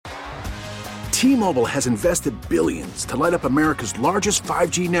T-Mobile has invested billions to light up America's largest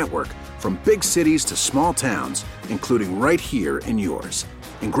 5G network, from big cities to small towns, including right here in yours.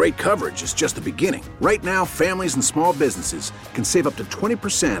 And great coverage is just the beginning. Right now, families and small businesses can save up to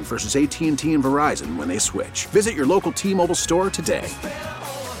 20% versus AT&T and Verizon when they switch. Visit your local T-Mobile store today.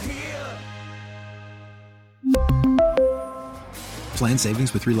 Plan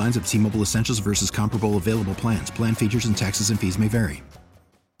savings with 3 lines of T-Mobile Essentials versus comparable available plans. Plan features and taxes and fees may vary.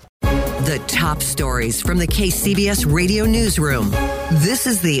 The top stories from the KCBS Radio Newsroom. This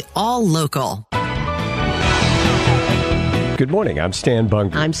is the All Local. Good morning. I'm Stan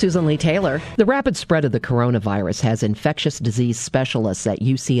Bunker. I'm Susan Lee Taylor. The rapid spread of the coronavirus has infectious disease specialists at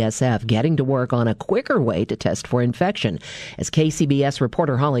UCSF getting to work on a quicker way to test for infection. As KCBS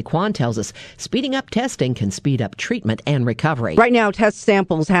reporter Holly Kwan tells us, speeding up testing can speed up treatment and recovery. Right now, test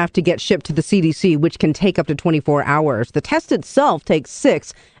samples have to get shipped to the CDC, which can take up to 24 hours. The test itself takes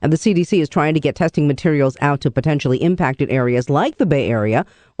 6, and the CDC is trying to get testing materials out to potentially impacted areas like the Bay Area,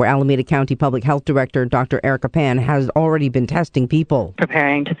 where Alameda County Public Health Director Dr. Erica Pan has already been testing people.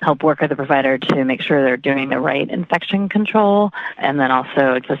 Preparing to help work with the provider to make sure they're doing the right infection control, and then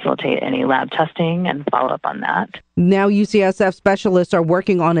also facilitate any lab testing and follow up on that. Now UCSF specialists are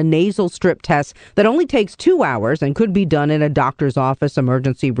working on a nasal strip test that only takes 2 hours and could be done in a doctor's office,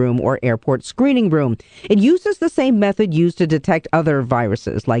 emergency room, or airport screening room. It uses the same method used to detect other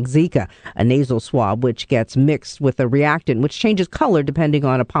viruses like Zika, a nasal swab which gets mixed with a reactant which changes color depending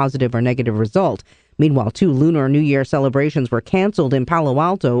on a positive or negative result. Meanwhile, 2 Lunar New Year celebrations were canceled in Palo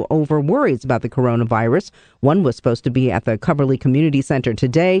Alto over worries about the coronavirus. One was supposed to be at the Coverly Community Center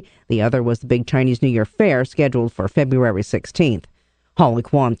today. The other was the big Chinese New Year fair scheduled for February 16th. Holly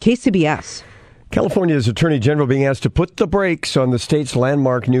Kwan, KCBS. California's Attorney General being asked to put the brakes on the state's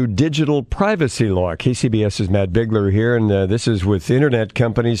landmark new digital privacy law. KCBS's Matt Bigler here, and this is with internet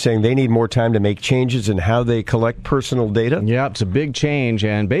companies saying they need more time to make changes in how they collect personal data. Yeah, it's a big change,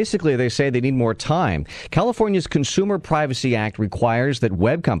 and basically they say they need more time. California's Consumer Privacy Act requires that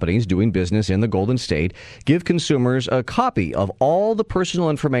web companies doing business in the Golden State give consumers a copy of all the personal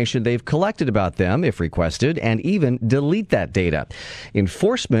information they've collected about them, if requested, and even delete that data.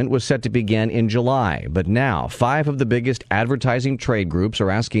 Enforcement was set to begin in July, but now 5 of the biggest advertising trade groups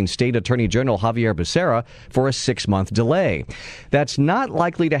are asking State Attorney General Javier Becerra for a 6-month delay. That's not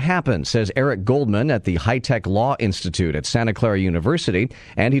likely to happen, says Eric Goldman at the High Tech Law Institute at Santa Clara University,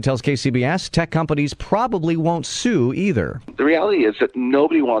 and he tells KCBS tech companies probably won't sue either. The reality is that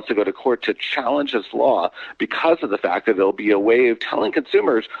nobody wants to go to court to challenge this law because of the fact that there'll be a way of telling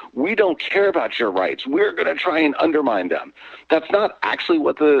consumers, we don't care about your rights. We're going to try and undermine them. That's not actually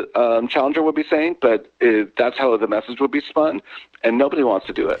what the challenger would be saying, but that's how the message would be spun, and nobody wants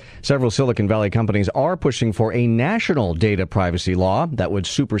to do it. Several Silicon Valley companies are pushing for a national data privacy law that would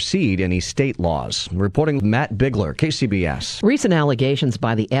supersede any state laws. Reporting Matt Bigler, KCBS. Recent allegations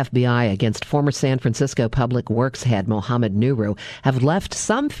by the FBI against former San Francisco Public Works head Mohamed Nuru have left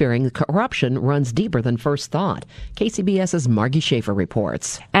some fearing corruption runs deeper than first thought. KCBS's Margie Schaefer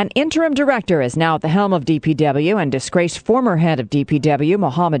reports. An interim director is now at the helm of DPW, and disgraced former head of DPW,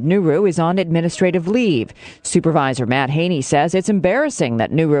 Mohamed Nuru, is on administrative leave. Supervisor Matt Haney says it's embarrassing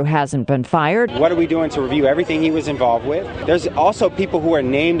that Nuru hasn't been fired. What are we doing to review everything he was involved with? There's also people who are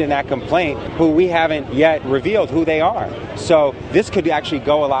named in that complaint who we haven't yet revealed who they are. So this could actually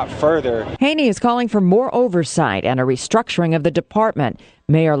go a lot further. Haney is calling for more oversight and a restructuring of the department.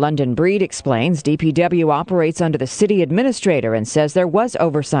 Mayor London Breed explains DPW operates under the city administrator and says there was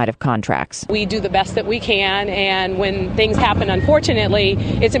oversight of contracts. We do the best that we can, and when things happen, unfortunately,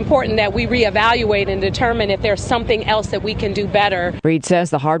 it's important that we reevaluate and determine if there's something else that we can do better. Breed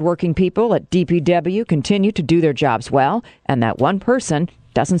says the hardworking people at DPW continue to do their jobs well, and that one person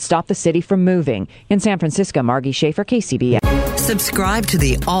doesn't stop the city from moving. In San Francisco, Margie Schaefer, KCBS. Subscribe to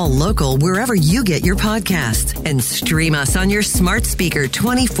the All Local wherever you get your podcasts, and stream us on your smart speaker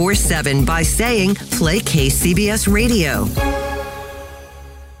 24/7 by saying, play KCBS Radio.